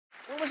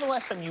was the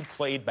last time you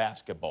played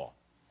basketball?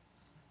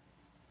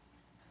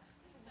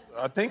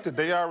 I think the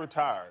day I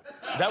retired.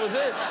 That was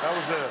it? That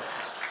was it.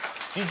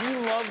 Did you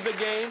love the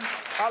game?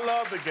 I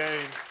love the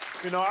game.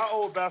 You know, I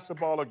owe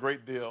basketball a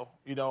great deal.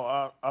 You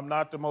know, I'm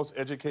not the most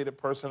educated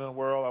person in the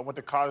world. I went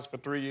to college for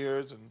 3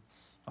 years, and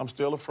I'm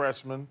still a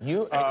freshman.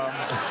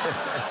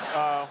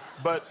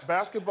 But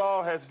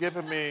basketball has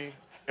given me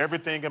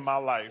everything in my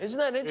life. Isn't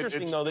that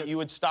interesting, though, that you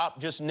would stop,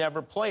 just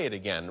never play it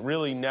again,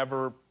 really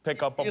never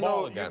pick up a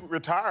ball again? You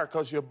retire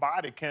because your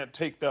body can't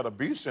take that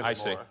abuse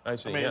anymore. I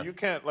see, I mean, you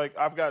can't, like,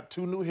 I've got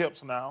 2 new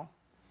hips now.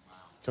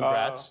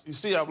 Congrats. You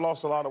see, I've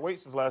lost a lot of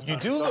weight since last time.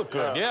 You do look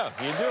good, yeah,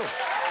 you do.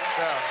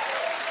 Yeah.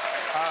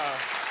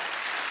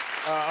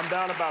 I'm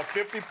down about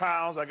 50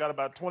 pounds. I got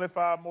about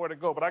 25 more to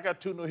go, but I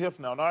got 2 new hips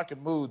now. Now I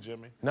can move,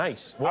 Jimmy.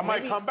 Nice. Well, I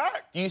might come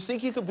back. Do you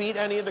think you could beat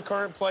any of the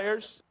current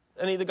players?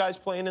 Any of the guys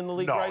playing in the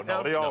league right now?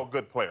 No, they're all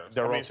good players.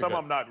 I mean, some of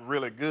them not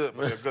really good,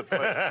 but they're good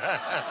players.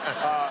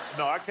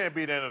 No, I can't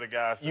beat any of the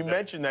guys today. You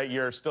mentioned that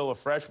you're still a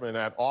freshman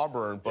at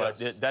Auburn, but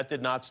Yes. that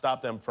did not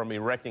stop them from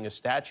erecting a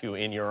statue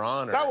in your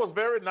honor. That was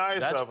very nice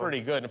of them. That's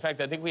pretty good. In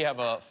fact, I think we have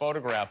a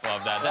photograph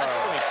of that. That's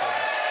pretty cool.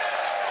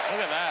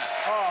 Look at that.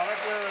 Oh,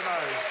 that's very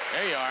nice.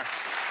 There you are.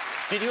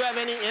 Did you have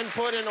any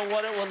input into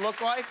what it would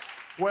look like?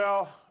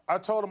 Well, I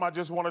told him I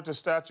just wanted the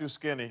statue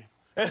skinny.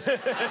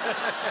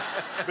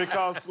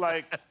 Because,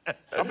 like,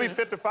 I'll be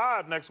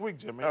 55 next week,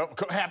 Jimmy.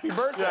 Happy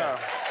birthday. Yeah.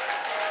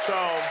 So,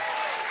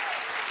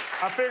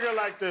 I figure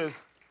like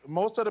this.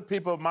 Most of the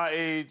people my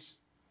age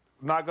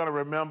not going to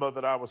remember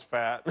that I was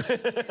fat.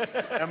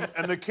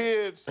 and the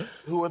kids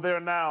who are there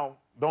now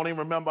don't even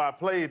remember I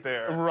played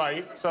there.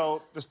 Right.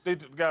 So, they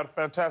got a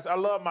fantastic... I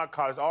love my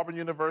college. Auburn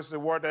University,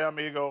 War de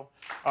Amigo.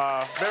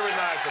 Very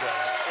nice of them.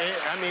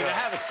 I mean, to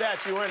have a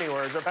statue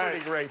anywhere is a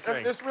pretty great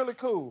thing. It's really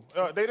cool.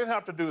 They didn't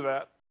have to do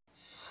that.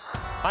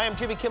 Hi, I'm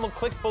Jimmy Kimmel.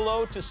 Click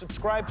below to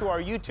subscribe to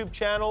our YouTube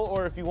channel,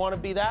 or if you want to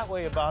be that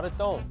way about it,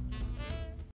 don't.